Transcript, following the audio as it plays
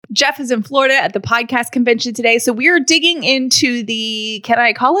Jeff is in Florida at the podcast convention today. So we are digging into the, can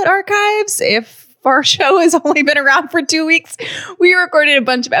I call it archives? If our show has only been around for 2 weeks, we recorded a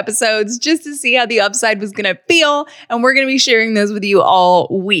bunch of episodes just to see how the upside was going to feel. And we're going to be sharing those with you all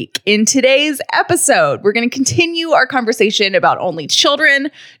week. In today's episode, we're going to continue our conversation about only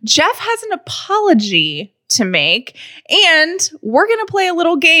children. Jeff has an apology to make, and we're going to play a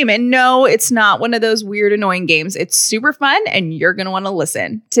little game. And no, it's not one of those weird, annoying games. It's super fun, and you're going to want to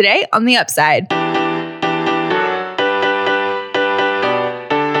listen today on The Upside.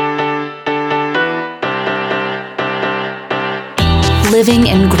 Living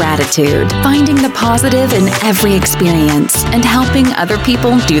in gratitude, finding the positive in every experience, and helping other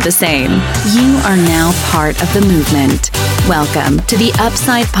people do the same. You are now part of the movement. Welcome to the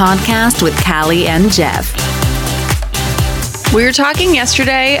Upside Podcast with Callie and Jeff. We were talking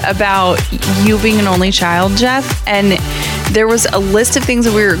yesterday about you being an only child, Jeff, and there was a list of things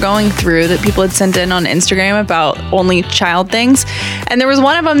that we were going through that people had sent in on Instagram about only child things. And there was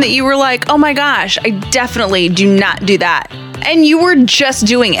one of them that you were like, oh my gosh, I definitely do not do that. And you were just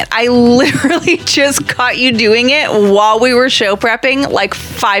doing it. I literally just caught you doing it while we were show prepping like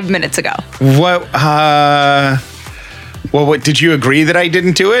 5 minutes ago. What? What did you agree that I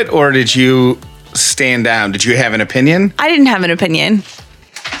didn't do it, or did you stand down? Did you have an opinion? I didn't have an opinion.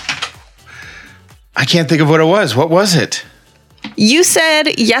 I can't think of what it was. What was it? You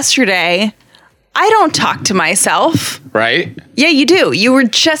said yesterday, I don't talk to myself. Right? Yeah, you do. You were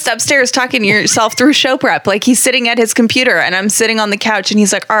just upstairs talking to yourself through show prep. Like, he's sitting at his computer and I'm sitting on the couch and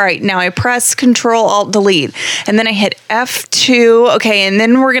he's like, all right, now I press Control-Alt-Delete. And then I hit F2. Okay, and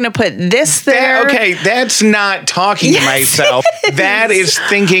then we're going to put this there. That's not talking to myself. That is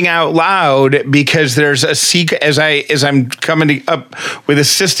thinking out loud, because there's a as I'm coming up with a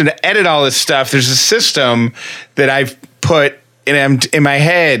system to edit all this stuff, there's a system that I've put in my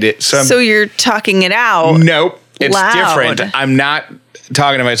head. So you're talking it out. Nope. It's loud. Different. I'm not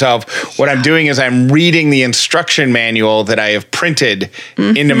talking to myself. What I'm doing is I'm reading the instruction manual that I have printed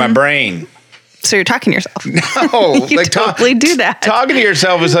into my brain. So you're talking to yourself. No. You totally do that. Talking to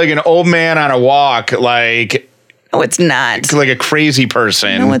yourself is like an old man on a walk. Like, no, it's not. Like a crazy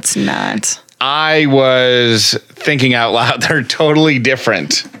person. No, it's not. I was thinking out loud. They're totally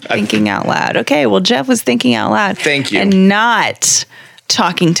different. Thinking out loud. Okay, well, Jeff was thinking out loud. Thank you. And not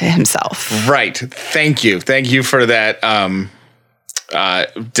talking to himself. Right. Thank you. Thank you for that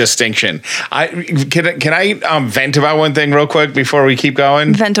distinction. Can I vent about one thing real quick before we keep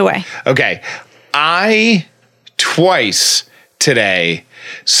going? Vent away. Okay. I twice today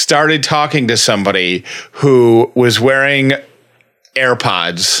started talking to somebody who was wearing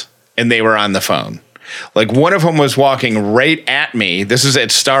AirPods and they were on the phone. Like, one of them was walking right at me. This is at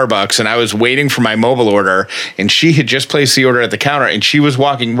Starbucks, and I was waiting for my mobile order, and she had just placed the order at the counter, and she was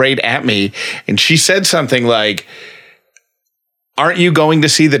walking right at me, and she said something like, aren't you going to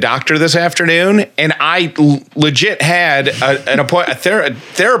see the doctor this afternoon? And I legit had an appointment,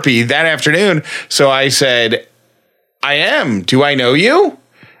 therapy that afternoon. So I said, I am. Do I know you?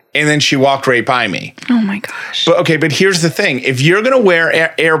 And then she walked right by me. Oh my gosh. But here's the thing. If you're going to wear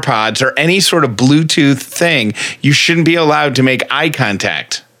AirPods or any sort of Bluetooth thing, you shouldn't be allowed to make eye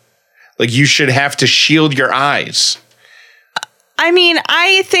contact. Like, you should have to shield your eyes. I mean,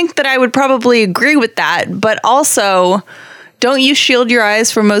 I think that I would probably agree with that, but also, don't you shield your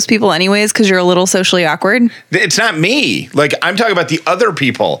eyes from most people anyways because you're a little socially awkward? It's not me. Like, I'm talking about the other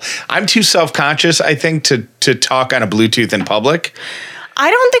people. I'm too self-conscious, I think, to talk on a Bluetooth in public. I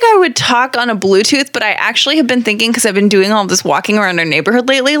don't think I would talk on a Bluetooth, but I actually have been thinking, because I've been doing all this walking around our neighborhood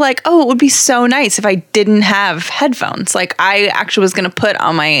lately, like, oh, it would be so nice if I didn't have headphones. Like, I actually was going to put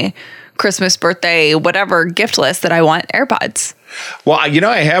on my Christmas, birthday, whatever gift list that I want AirPods. Well, I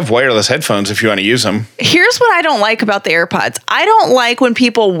have wireless headphones if you want to use them. Here's what I don't like about the AirPods. I don't like when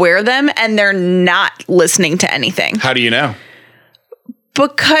people wear them and they're not listening to anything. How do you know?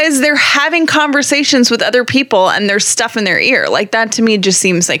 Because they're having conversations with other people and there's stuff in their ear. Like, that to me just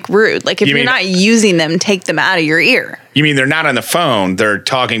seems like rude. Like, if you're not using them, take them out of your ear. You mean they're not on the phone? They're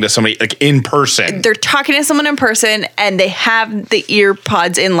talking to somebody, like, in person. They're talking to someone in person and they have the ear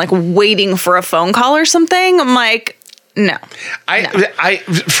pods in, like, waiting for a phone call or something. I'm like, no.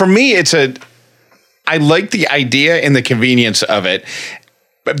 For me, I like the idea and the convenience of it,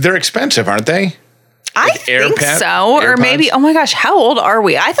 but they're expensive, aren't they? I think so. Or maybe, oh my gosh, how old are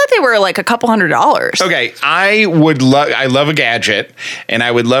we? I thought they were like a couple $100s. Okay, I love a gadget, and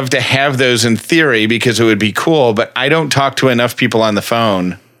I would love to have those in theory because it would be cool, but I don't talk to enough people on the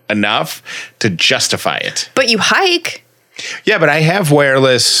phone enough to justify it. But you hike. Yeah, but I have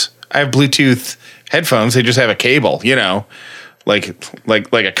Bluetooth headphones. They just have a cable, Like,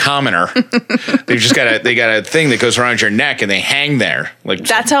 like a commoner. They got a thing that goes around your neck and they hang there. Like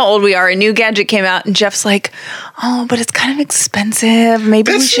That's how old we are. A new gadget came out and Jeff's like, oh, but it's kind of expensive.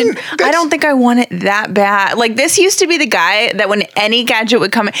 Maybe we should. I don't think I want it that bad. Like this used to be the guy that when any gadget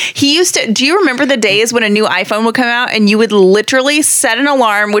would come, he used to, do you remember the days when a new iPhone would come out and you would literally set an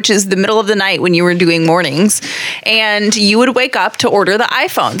alarm, which is the middle of the night when you were doing mornings, and you would wake up to order the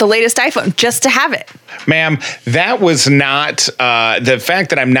iPhone, the latest iPhone, just to have it. Ma'am, that was not, the fact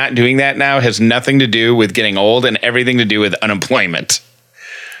that I'm not doing that now has nothing to do with getting old and everything to do with unemployment.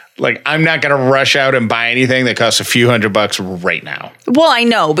 Like, I'm not going to rush out and buy anything that costs a few $100 right now. Well, I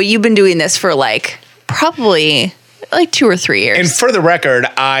know, but you've been doing this for like probably like 2 or 3 years. And for the record,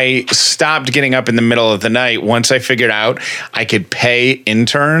 I stopped getting up in the middle of the night once I figured out I could pay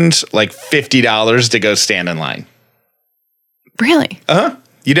interns like $50 to go stand in line. Really?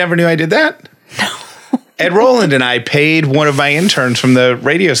 You never knew I did that? No. Ed Roland and I paid one of my interns from the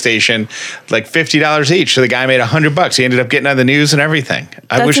radio station like $50 each. So the guy made $100. He ended up getting on the news and everything.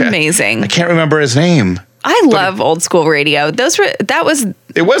 That's amazing. I can't remember his name. I love old school radio.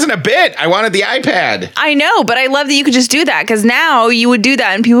 It wasn't a bit. I wanted the iPad. I know, but I love that you could just do that because now you would do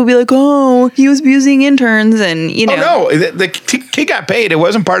that and people would be like, oh, he was abusing interns and, you know. Oh, no. The kid got paid. It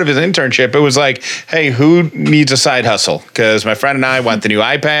wasn't part of his internship. It was like, hey, who needs a side hustle? Because my friend and I want the new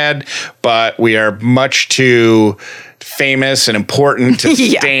iPad, but we are much too famous and important to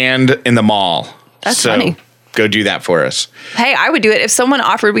stand in the mall. That's funny. Go do that for us. Hey, I would do it. If someone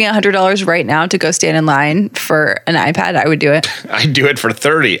offered me $100 right now to go stand in line for an iPad, I would do it. I'd do it for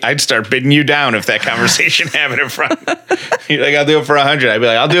 $30. I'd start bidding you down if that conversation happened in front. You're like, I'll do it for $100. I'd be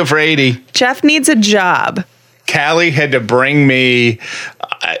like, I'll do it for $80. Jeff needs a job. Callie had to bring me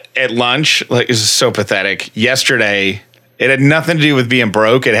at lunch. Like, this is so pathetic. Yesterday, it had nothing to do with being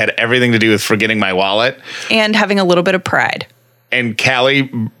broke. It had everything to do with forgetting my wallet. And having a little bit of pride. And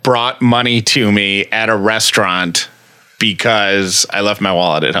Callie brought money to me at a restaurant because I left my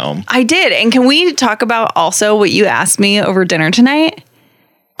wallet at home. I did. And can we talk about also what you asked me over dinner tonight?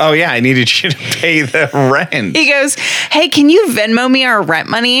 Oh, yeah. I needed you to pay the rent. He goes, hey, can you Venmo me our rent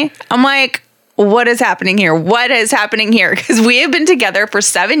money? I'm like, what is happening here? What is happening here? Because we have been together for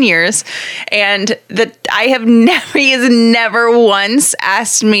 7 years and he has never once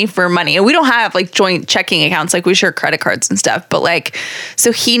asked me for money. And we don't have like joint checking accounts, like we share credit cards and stuff. But like,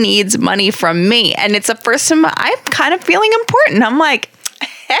 so he needs money from me. And it's the first time I'm kind of feeling important. I'm like,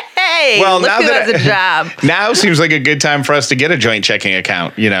 hey, well, look who has a job. Now seems like a good time for us to get a joint checking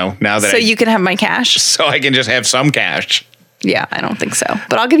account, you know, now that you can have my cash. So I can just have some cash. Yeah, I don't think so.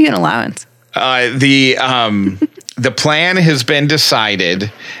 But I'll give you an allowance. The plan has been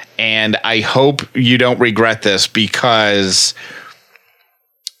decided, and I hope you don't regret this because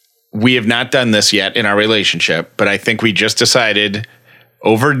we have not done this yet in our relationship, but I think we just decided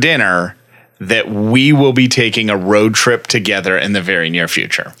over dinner that we will be taking a road trip together in the very near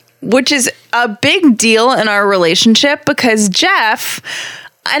future. Which is a big deal in our relationship because Jeff...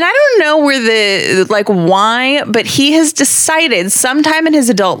 And I don't know why, but he has decided sometime in his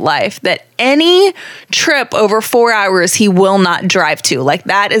adult life that any trip over 4 hours he will not drive to. Like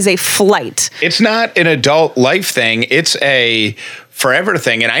that is a flight. It's not an adult life thing. It's a forever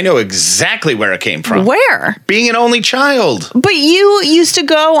thing. And I know exactly where it came from. Where? Being an only child. But you used to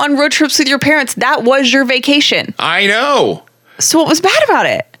go on road trips with your parents. That was your vacation. I know. So what was bad about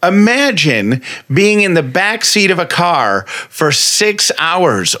it? Imagine being in the back seat of a car for 6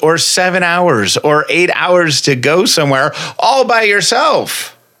 hours or 7 hours or 8 hours to go somewhere all by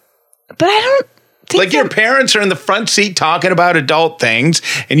yourself. But I don't think your parents are in the front seat talking about adult things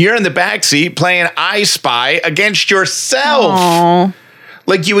and you're in the back seat playing I Spy against yourself. Aww.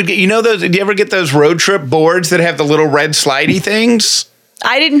 Like you would get, did you ever get those road trip boards that have the little red slidey things?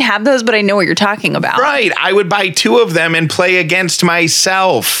 I didn't have those, but I know what you're talking about. Right. I would buy 2 of them and play against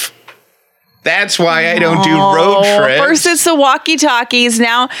myself. That's why I don't do road trips. First it's the walkie-talkies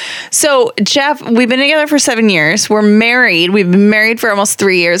now. So, Jeff, we've been together for 7 years. We're married. We've been married for almost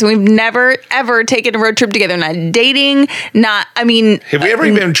 3 years. We've never, ever taken a road trip together. Not dating, Have we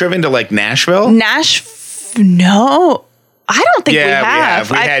ever been driven to like Nashville? No. I don't think we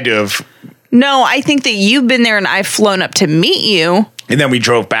have. Yeah, we had to have. No, I think that you've been there and I've flown up to meet you. And then we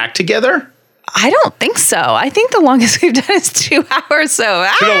drove back together? I don't think so. I think the longest we've done is 2 hours. So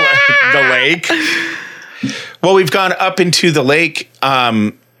the lake. Well, we've gone up into the lake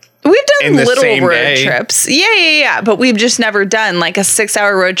We've done in the little same road day. trips. Yeah. But we've just never done like a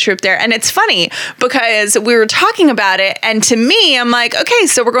 6-hour road trip there. And it's funny because we were talking about it. And to me, I'm like, okay,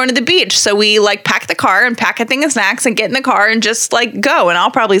 so we're going to the beach. So we like pack the car and pack a thing of snacks and get in the car and just like go. And I'll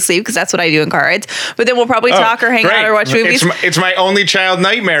probably sleep because that's what I do in car rides. But then we'll probably talk or hang out or watch movies. It's my only child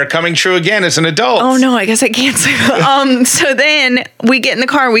nightmare coming true again as an adult. Oh no, I guess I can't sleep. So then we get in the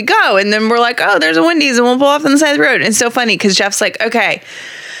car and we go. And then we're like, oh, there's a Wendy's and we'll pull off on the side of the road. And it's so funny because Jeff's like, okay.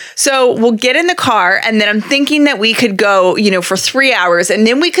 So we'll get in the car, and then I'm thinking that we could go, for 3 hours, and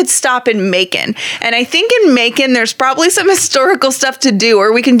then we could stop in Macon. And I think in Macon, there's probably some historical stuff to do,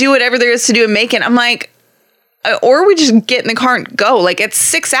 or we can do whatever there is to do in Macon. I'm like, or we just get in the car and go. Like, it's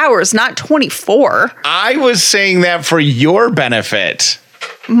 6 hours, not 24. I was saying that for your benefit.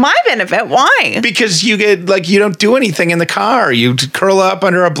 My benefit? Why? Because you get you don't do anything in the car. You curl up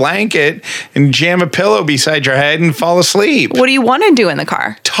under a blanket and jam a pillow beside your head and fall asleep. What do you want to do in the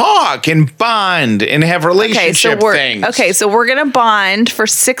car? Talk and bond and have relationship things. Okay, so we're going to bond for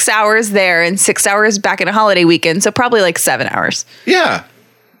 6 hours there and 6 hours back in a holiday weekend. So probably like 7 hours. Yeah.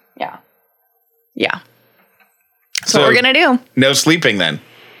 So what we're going to do. No sleeping then.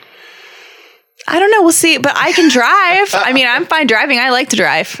 I don't know. We'll see. But I can drive. I mean, I'm fine driving. I like to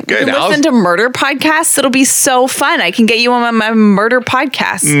drive. Good. You can listen to murder podcasts. It'll be so fun. I can get you on my murder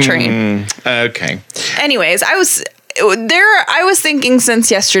podcast train. Okay. Anyways, I was thinking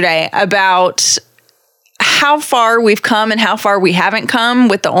since yesterday about how far we've come and how far we haven't come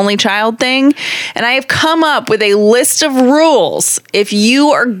with the only child thing. And I have come up with a list of rules. If you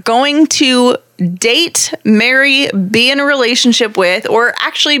are going to date, marry, be in a relationship with, or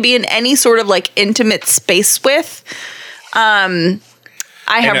actually be in any sort of like intimate space with, I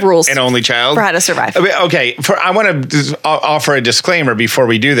have rules. An only child? For how to survive. Okay. I want to offer a disclaimer before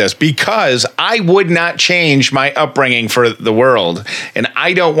we do this, because I would not change my upbringing for the world. And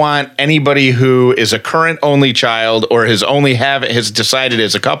I don't want anybody who is a current only child or has decided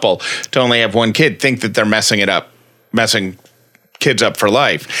as a couple to only have one kid think that they're messing kids up for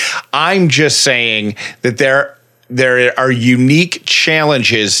life. I'm just saying that there are unique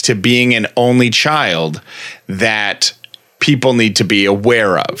challenges to being an only child that people need to be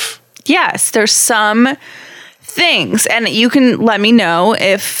aware of. Yes, there's some things, and you can let me know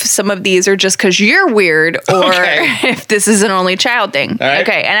if some of these are just because you're weird or if this is an only child thing. Right.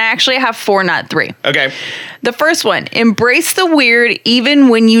 Okay, and I actually have 4, not 3. Okay. The first one, embrace the weird even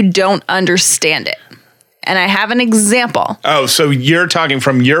when you don't understand it. And I have an example. Oh, so you're talking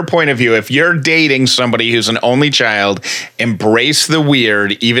from your point of view. If you're dating somebody who's an only child, embrace the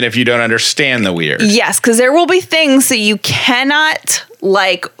weird, even if you don't understand the weird. Yes, because there will be things that you cannot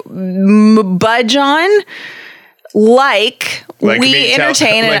budge on. Like we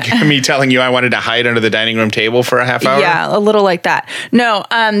entertain me telling you I wanted to hide under the dining room table for a half hour. Yeah, a little like that. No,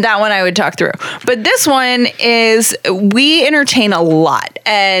 that one I would talk through. But this one is we entertain a lot,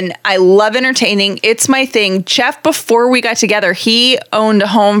 and I love entertaining. It's my thing. Jeff, before we got together, he owned a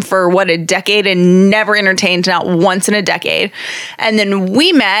home for a decade and never entertained, not once in a decade. And then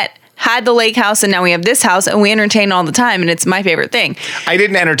we met, had the lake house, and now we have this house, and we entertain all the time, and it's my favorite thing. I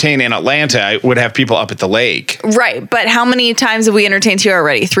didn't entertain in Atlanta. I would have people up at the lake. Right, but how many times have we entertained here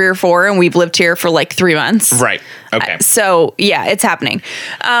already? 3 or 4, and we've lived here for like 3 months. Right, okay. So, yeah, it's happening.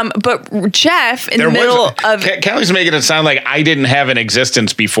 But Jeff, in the middle of... Kelly's making it sound like I didn't have an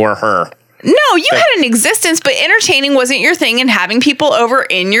existence before her. No, you had an existence, but entertaining wasn't your thing, and having people over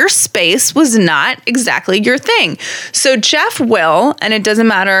in your space was not exactly your thing. So Jeff will, and it doesn't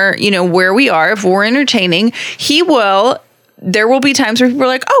matter, where we are, if we're entertaining, there will be times where people are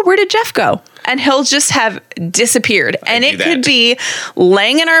like, oh, where did Jeff go? And he'll just have disappeared. And it could be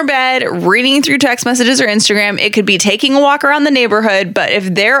laying in our bed, reading through text messages or Instagram. It could be taking a walk around the neighborhood. But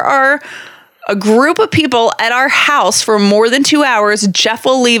if there are a group of people at our house for more than 2 hours, Jeff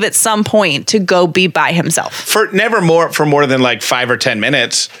will leave at some point to go be by himself. For more than like 5 or 10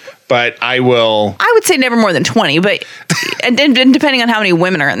 minutes, but I would say never more than 20, but and depending on how many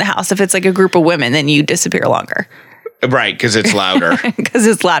women are in the house. If it's like a group of women, then you disappear longer. Right, because it's louder.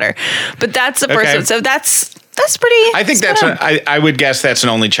 But that's the first one. So that's pretty. I think I would guess that's an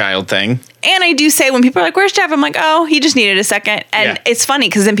only child thing. And I do say when people are like, where's Jeff? I'm like, oh, he just needed a second. And it's funny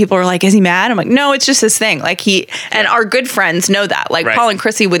because then people are like, is he mad? I'm like, no, it's just his thing. Like and our good friends know that. Like Paul and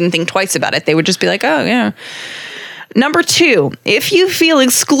Chrissy wouldn't think twice about it. They would just be like, oh, yeah. Number 2, if you feel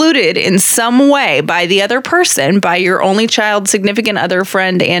excluded in some way by the other person, by your only child, significant other,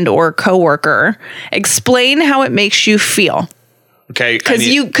 friend, and or coworker, explain how it makes you feel. Okay.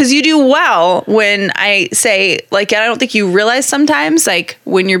 Because you do well when I say, like, I don't think you realize sometimes, like,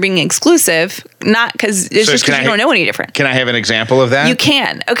 when you're being exclusive, not because it's just because you don't know any different. Can I have an example of that? You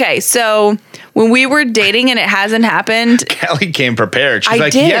can. Okay, so when we were dating and it hasn't happened. Kelly came prepared. She's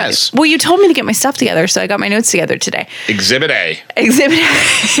like, did. yes. Well, you told me to get my stuff together, so I got my notes together today. Exhibit A. Exhibit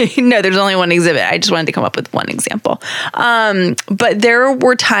A. No, there's only one exhibit. I just wanted to come up with one example. But there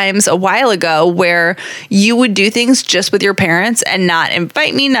were times a while ago where you would do things just with your parents and not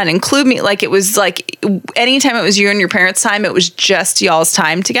invite me, not include me. Like, it was like anytime it was you and your parents' time, it was just y'all's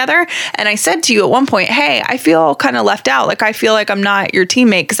time together. And I said to you at one point, hey, I feel kind of left out. Like, I feel like I'm not your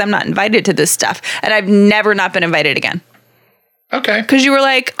teammate because I'm not invited to this stuff. And I've never not been invited again. Okay. Because you were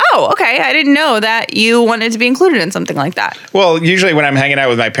like, oh, okay, I didn't know that you wanted to be included in something like that. Well, usually when I'm hanging out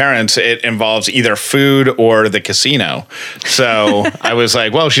with my parents, it involves either food or the casino. So I was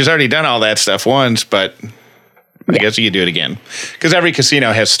like, well, she's already done all that stuff once, but I guess you could do it again. Because every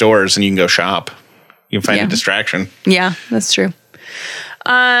casino has stores and you can go shop. You can find a distraction. Yeah, that's true.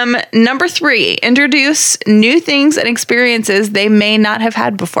 Number 3, introduce new things and experiences they may not have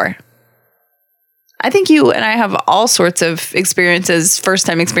had before. I think you and I have all sorts of experiences,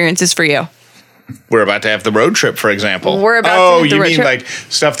 first-time experiences for you. We're about to have the road trip, for example. We're about to have the road trip. Oh, you mean like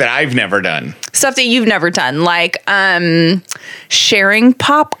stuff that I've never done? Stuff that you've never done, like sharing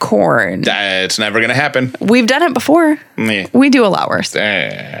popcorn. It's never going to happen. We've done it before. Yeah. We do a lot worse.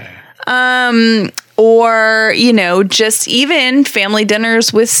 Or, you know, just even family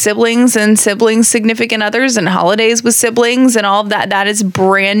dinners with siblings and siblings' significant others and holidays with siblings and all of that. That is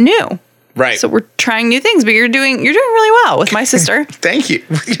brand new. Right. So we're trying new things, but you're doing really well with my sister. Thank you.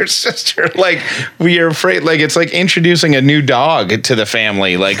 With your sister, like, we are afraid, like, it's like introducing a new dog to the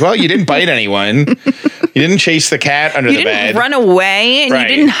family. Like, well, you didn't bite anyone. You didn't chase the cat under the bed. You didn't run away, and you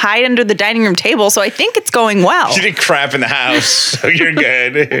didn't hide under the dining room table, so I think it's going well. You didn't crap in the house, so you're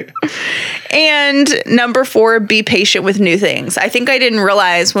good. And number 4, be patient with new things. I think I didn't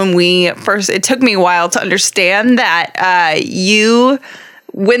realize when it took me a while to understand that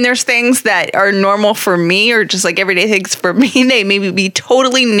when there's things that are normal for me or just like everyday things for me, they maybe be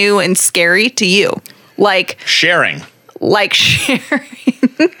totally new and scary to you. Like sharing. But you've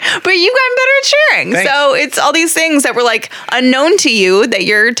gotten better at sharing. Thanks. So it's all these things that were like unknown to you that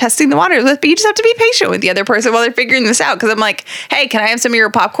you're testing the waters with, but you just have to be patient with the other person while they're figuring this out. Because I'm like, hey, can I have some of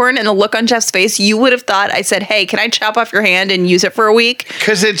your popcorn? And the look on Jeff's face, you would have thought I said, hey, can I chop off your hand and use it for a week?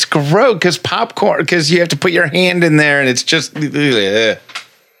 Because it's gross. Because popcorn, because you have to put your hand in there and it's just...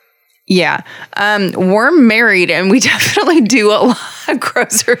 Yeah. We're married and we definitely do a lot of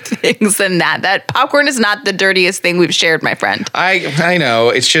grosser things than that. That popcorn is not the dirtiest thing we've shared, my friend. I know.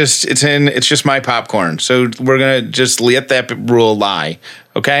 It's just my popcorn. So we're going to just let that rule lie.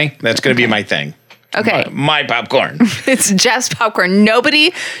 Okay? That's going to be my thing. Okay. My popcorn. It's Jeff's popcorn.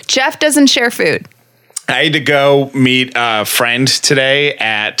 Jeff doesn't share food. I had to go meet a friend today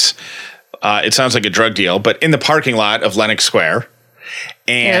at, it sounds like a drug deal, but in the parking lot of Lenox Square.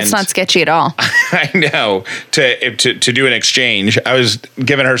 And that's not sketchy at all. I know. To do an exchange, I was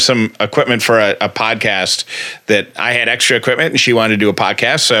giving her some equipment for a podcast that I had extra equipment and she wanted to do a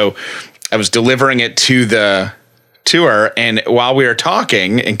podcast. So I was delivering it to her. And while we were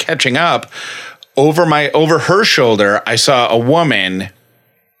talking and catching up, over her shoulder, I saw a woman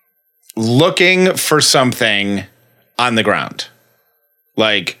looking for something on the ground.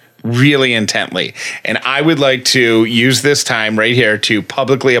 Like, really intently. And I would like to use this time right here to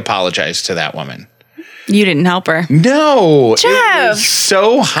publicly apologize to that woman. You didn't help her. No. Jeff. It was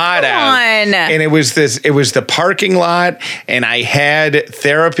so hot out. And it was the parking lot and I had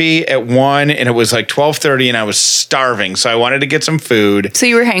therapy at 1 and it was like 12:30 and I was starving. So I wanted to get some food. So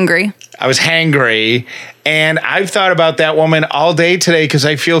you were hangry. I was hangry. And I've thought about that woman all day today because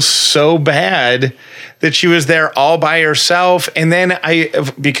I feel so bad that she was there all by herself. And then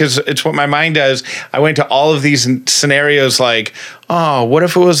because it's what my mind does, I went to all of these scenarios like, oh, what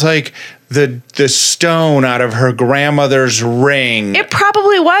if it was like the stone out of her grandmother's ring? It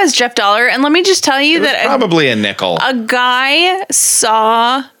probably was, Jeff Dollar. And let me just tell you that probably a nickel. A guy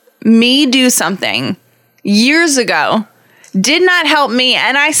saw me do something years ago, did not help me,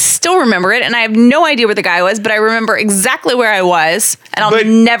 and I still remember it, and I have no idea where the guy was, but I remember exactly where I was, and I'll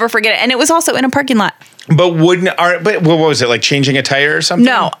never forget it. And it was also in a parking lot. But what was it, like changing a tire or something?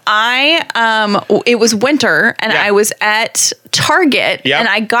 No, it was winter, and I was at Target and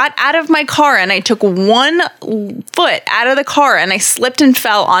I got out of my car and I took one foot out of the car and I slipped and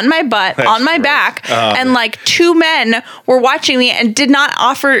fell on my butt, on my back. And like two men were watching me and did not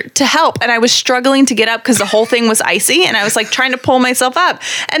offer to help. And I was struggling to get up because the whole thing was icy and I was like trying to pull myself up.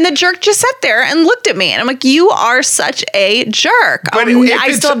 And the jerk just sat there and looked at me. And I'm like, you are such a jerk. But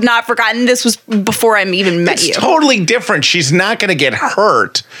I still have not forgotten. This was before I even met you. It's totally different. She's not going to get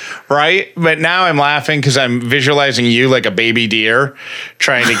hurt, right? But now I'm laughing because I'm visualizing you like a baby deer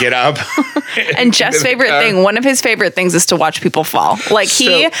trying to get up. And Jeff's favorite thing, one of his favorite things is to watch people fall. Like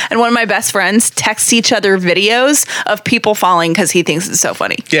he and one of my best friends text each other videos of people falling because he thinks it's so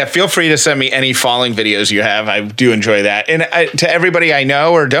funny. Yeah, feel free to send me any falling videos you have. I do enjoy that. And to everybody I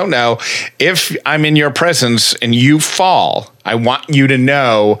know or don't know, if I'm in your presence and you fall, I want you to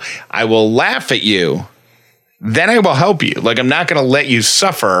know I will laugh at you. Then I will help you. Like, I'm not going to let you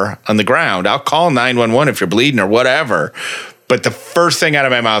suffer on the ground. I'll call 911 if you're bleeding or whatever. But the first thing out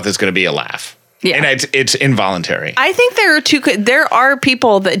of my mouth is going to be a laugh. Yeah. And it's involuntary. I think there are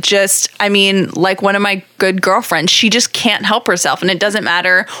people that just, I mean, like one of my good girlfriends, she just can't help herself. And it doesn't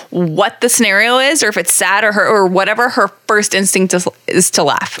matter what the scenario is or if it's sad or whatever, her first instinct is to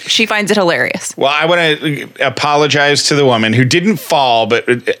laugh. She finds it hilarious. Well, I want to apologize to the woman who didn't fall,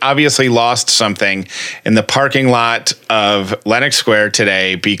 but obviously lost something in the parking lot of Lenox Square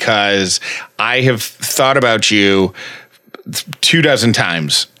today because I have thought about you 24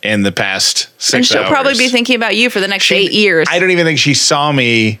 times in the past 6 hours. And she'll probably be thinking about you for the next 8 years. I don't even think she saw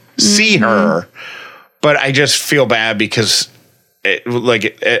me see her, but I just feel bad because I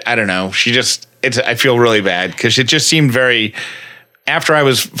don't know. I feel really bad because it just seemed very, after I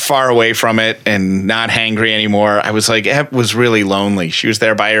was far away from it and not hangry anymore, I was like, it was really lonely. She was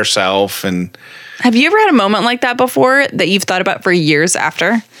there by herself. And have you ever had a moment like that before that you've thought about for years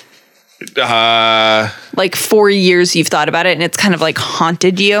after? Like 4 years you've thought about it and it's kind of like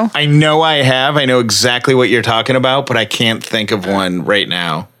haunted you? I know I have. I know exactly what you're talking about, but I can't think of one right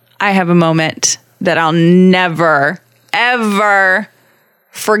now. I have a moment that I'll never, ever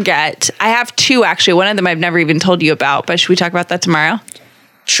forget. I have two, actually. One of them I've never even told you about, but should we talk about that tomorrow?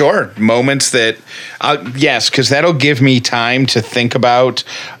 Sure. Moments that, yes, because that'll give me time to think about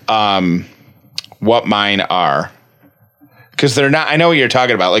what mine are. Because they're not, I know what you're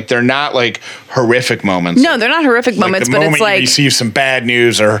talking about. Like, they're not like horrific moments. No, they're not horrific moments, but it's like you receive some bad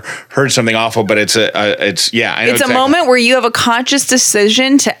news or heard something awful, but it's I know it's exactly. a moment where you have a conscious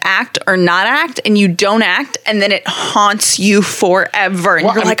decision to act or not act, and you don't act, and then it haunts you forever.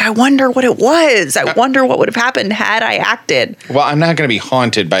 And you're like, I wonder what it was. I wonder what would have happened had I acted. Well, I'm not going to be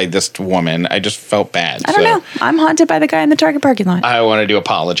haunted by this woman. I just felt bad. I don't know. I'm haunted by the guy in the Target parking lot. I wanted to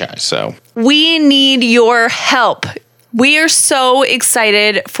apologize. So we need your help. We are so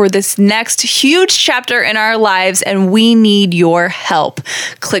excited for this next huge chapter in our lives, and we need your help.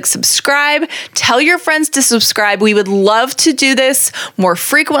 Click subscribe. Tell your friends to subscribe. We would love to do this more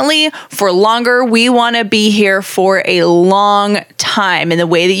frequently, for longer. We want to be here for a long time. And the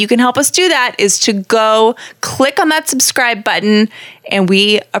way that you can help us do that is to go click on that subscribe button, and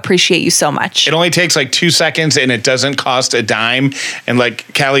we appreciate you so much. It only takes like 2 seconds and it doesn't cost a dime. And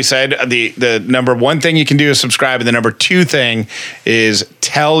like Callie said, the number one thing you can do is subscribe. And the number two thing is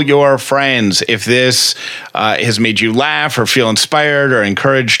tell your friends. If this has made you laugh or feel inspired or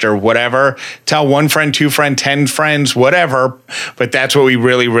encouraged or whatever, tell 1 friend, 2 friends, 10 friends, whatever. But that's what we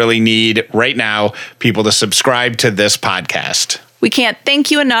really, really need right now, people to subscribe to this podcast. We can't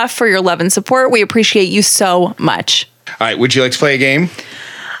thank you enough for your love and support. We appreciate you so much. All right. Would you like to play a game?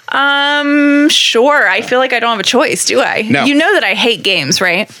 Sure. I feel like I don't have a choice, do I? No. You know that I hate games,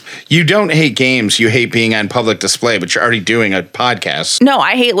 right? You don't hate games. You hate being on public display, but you're already doing a podcast. No,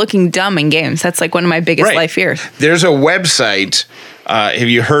 I hate looking dumb in games. That's like one of my biggest life fears. There's a website. Have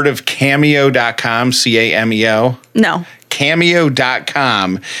you heard of Cameo.com? Cameo? No.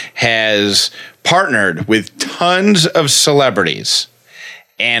 Cameo.com has partnered with tons of celebrities.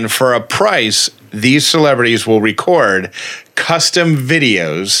 And for a price, these celebrities will record custom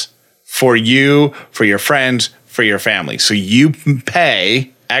videos for you, for your friends, for your family. So you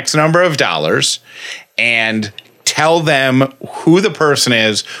pay X number of dollars and tell them who the person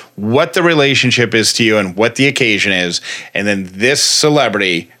is, what the relationship is to you, and what the occasion is. And then this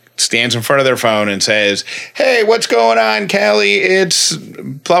celebrity stands in front of their phone and says, hey, what's going on, Callie? It's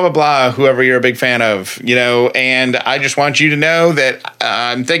blah, blah, blah, whoever you're a big fan of, and I just want you to know that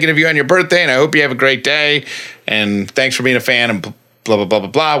I'm thinking of you on your birthday, and I hope you have a great day, and thanks for being a fan, and blah, blah, blah, blah,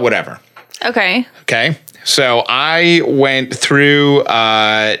 blah, whatever. Okay. So I went through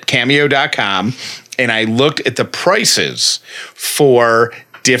Cameo.com, and I looked at the prices for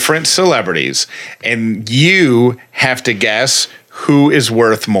different celebrities, and you have to guess who is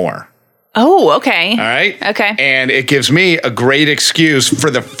worth more. Oh, okay. All right? Okay. And it gives me a great excuse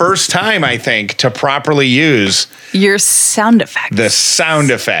for the first time, I think, to properly use Your sound effects. the sound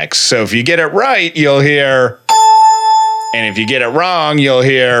effects. So if you get it right, you'll hear, and if you get it wrong, you'll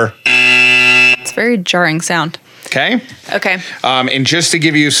hear. It's a very jarring sound. Okay? Okay. And just to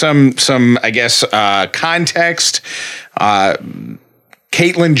give you some I guess, context,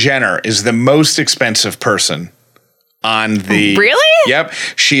 Caitlyn Jenner is the most expensive person on the... Really? Yep.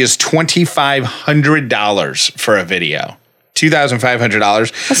 She is $2,500 for a video.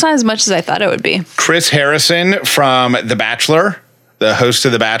 $2,500. That's not as much as I thought it would be. Chris Harrison from The Bachelor, the host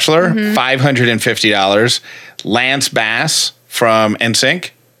of The Bachelor, $550. Lance Bass from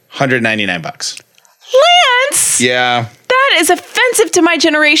NSYNC, $199. Lance! Yeah. That is offensive to my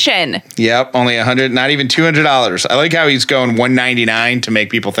generation. Yep, only $100, not even $200. I like how he's going $199 to make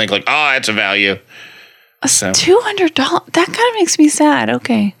people think like, oh, that's a value. So, $200. That kind of makes me sad.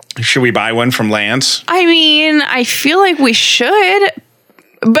 Okay. should we buy one from Lance? I mean, I feel like we should.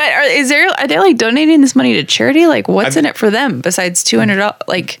 But are they like donating this money to charity? Like, what's in it for them besides $200?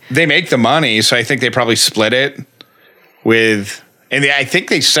 Like, they make the money, so I think they probably split it with, and I think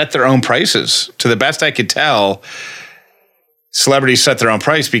they set their own prices. To the best I could tell, celebrities set their own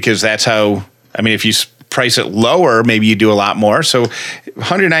price because that's how. I mean, if you price it lower, maybe you do a lot more. So,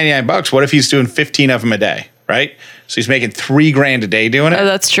 $199. What if he's doing 15 of them a day, right? So he's making $3,000 a day doing it. oh,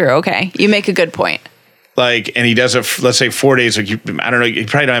 that's true. Okay, you make a good point. Like, and he does it, let's say 4 days. Like, I don't know. You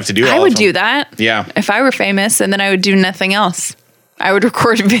probably don't have to do. I would do that. Yeah. If I were famous, and then I would do nothing else. I would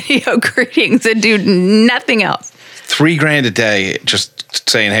record video greetings and do nothing else. $3,000 a day, just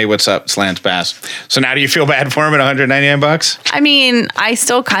saying, "Hey, what's up?" It's Lance Bass. So now, do you feel bad for him at $199? I mean, I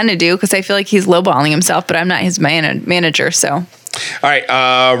still kind of do because I feel like he's lowballing himself, but I'm not his manager. So, All right,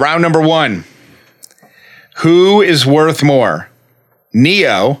 round number one. Who is worth more,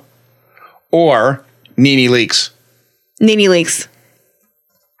 Neo or Nene Leakes? Nene Leakes.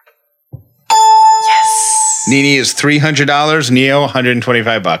 Yes. Nene is $300. Neo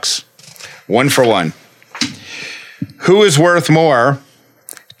 $125. 1 for 1. Who is worth more,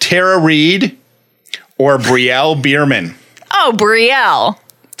 Tara Reid or Brielle Bierman? Oh, Brielle.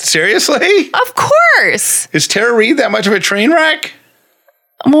 Seriously? Of course. Is Tara Reid that much of a train wreck?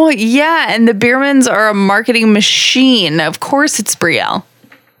 Well, yeah, and the Biermans are a marketing machine. Of course it's Brielle.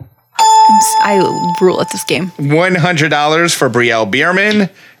 I rule at this game. $100 for Brielle Bierman,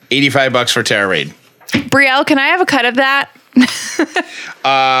 $85 for Tara Reid. Brielle, can I have a cut of that?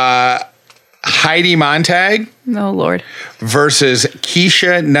 Heidi Montag Oh, Lord. versus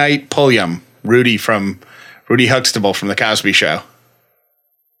Keisha Knight Pulliam, Rudy Huxtable from The Cosby Show.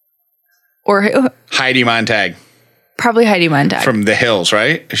 Or who? Heidi Montag Probably Heidi Montag. from The Hills,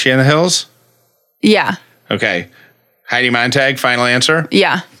 right? Is she in The Hills? Yeah. Okay. Heidi Montag, final answer.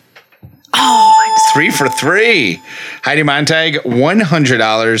 Yeah. 3 for 3. Heidi Montag,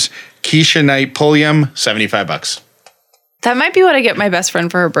 $100. Keisha Knight Pulliam, $75. That might be what I get my best friend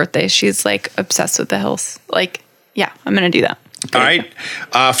for her birthday. She's like obsessed with the Hills. Like, yeah, I'm going to do that. All right.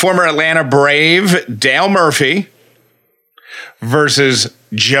 Former Atlanta Brave, Dale Murphy versus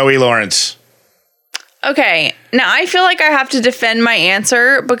Joey Lawrence. Okay, now I feel like I have to defend my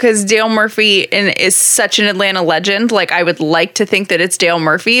answer because Dale Murphy is such an Atlanta legend. Like, I would like to think that it's Dale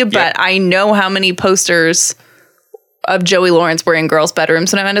Murphy, but Yep. I know how many posters of Joey Lawrence were in girls'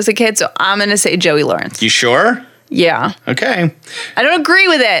 bedrooms when I went as a kid, so I'm going to say Joey Lawrence. You sure? Yeah. Okay. I don't agree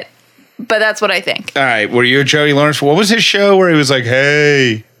with it, but that's what I think. All right. Were you a Joey Lawrence? What was his show where he was like,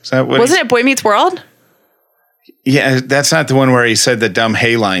 hey? Is that what Wasn't it Boy Meets World? Yeah, that's not the one where he said the dumb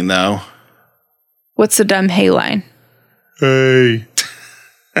hey line, though. What's the dumb hey line? Hey.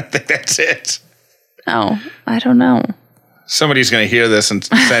 I think that's it. Oh, I don't know. Somebody's going to hear this and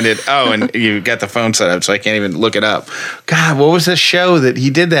send it. Oh, and you got the phone set up, so I can't even look it up. God, what was the show that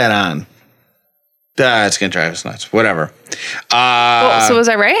he did that on? It's going to drive us nuts. Whatever. So was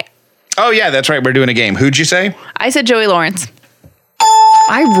I right? Oh, yeah, that's right. We're doing a game. Who'd you say? I said Joey Lawrence.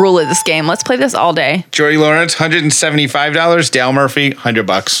 I rule at this game. Let's play this all day. Joey Lawrence, $175. Dale Murphy,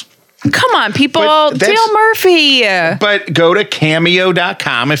 $100. Come on, people. But that's- Dale Murphy. But go to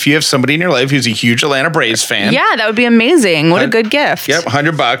cameo.com if you have somebody in your life who's a huge Atlanta Braves fan. Yeah, that would be amazing. What a good gift. Yep,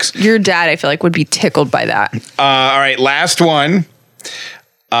 $100. Your dad, I feel like, would be tickled by that. All right, last one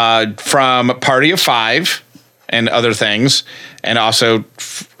from Party of Five and other things, and also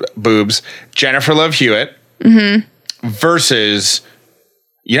boobs. Jennifer Love Hewitt versus,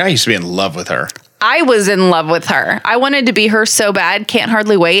 I used to be in love with her. I was in love with her. I wanted to be her so bad. Can't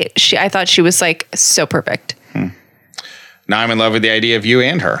hardly wait. I thought she was like so perfect. Now I'm in love with the idea of you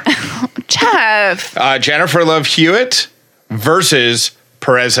and her. Jeff. Jennifer Love Hewitt versus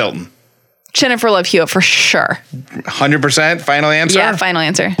Perez Hilton. Jennifer Love Hewitt for sure. 100% final answer? Yeah, final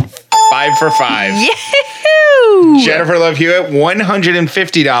answer. 5 for 5. Yahoo! Jennifer Love Hewitt,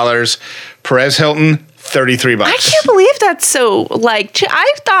 $150. Perez Hilton, $33. I can't believe that's so, like,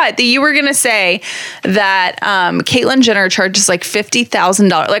 I thought that you were going to say that Caitlyn Jenner charges like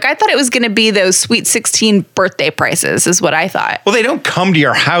 $50,000. Like, I thought it was going to be those Sweet 16 birthday prices is what I thought. Well, they don't come to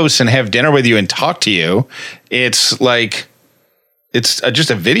your house and have dinner with you and talk to you. It's like, it's just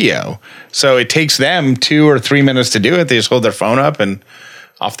a video. So it takes them 2 or 3 minutes to do it. They just hold their phone up and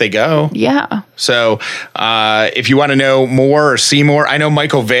off they go. Yeah. So if you want to know more or see more, I know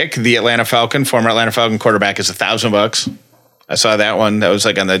Michael Vick, the Atlanta Falcon, former Atlanta Falcon quarterback, is $1,000. I saw that one. That was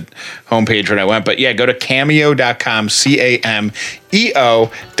like on the homepage when I went. But yeah, go to cameo.com,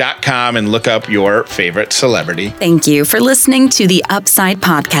 cameo.com, and look up your favorite celebrity. Thank you for listening to the Upside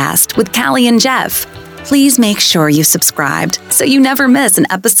Podcast with Callie and Jeff. Please make sure you subscribed so you never miss an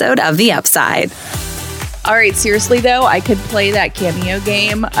episode of The Upside. All right, seriously though, I could play that Cameo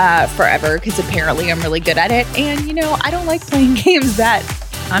game forever because apparently I'm really good at it. And, you know, I don't like playing games that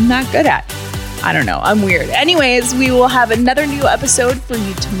I'm not good at. I don't know. I'm weird. Anyways, we will have another new episode for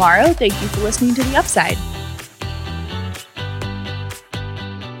you tomorrow. Thank you for listening to The Upside.